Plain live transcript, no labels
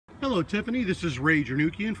Hello Tiffany, this is Ray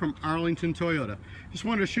Jernukian from Arlington Toyota. Just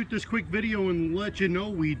wanted to shoot this quick video and let you know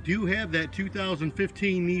we do have that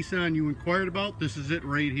 2015 Nissan you inquired about. This is it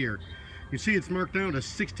right here. You see it's marked down to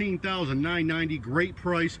 $16,990, great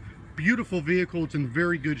price, beautiful vehicle, it's in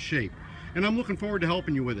very good shape. And I'm looking forward to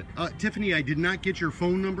helping you with it. Tiffany, I did not get your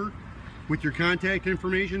phone number with your contact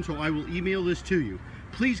information, so I will email this to you.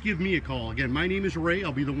 Please give me a call. Again, my name is Ray.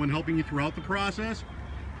 I'll be the one helping you throughout the process.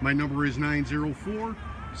 My number is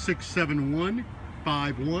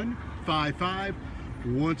 904-671-5155.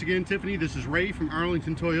 Once again, Tiffany, this is Ray from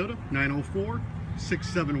Arlington Toyota,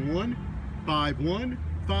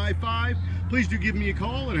 904-671-5155. Please do give me a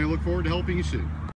call, and I look forward to helping you soon.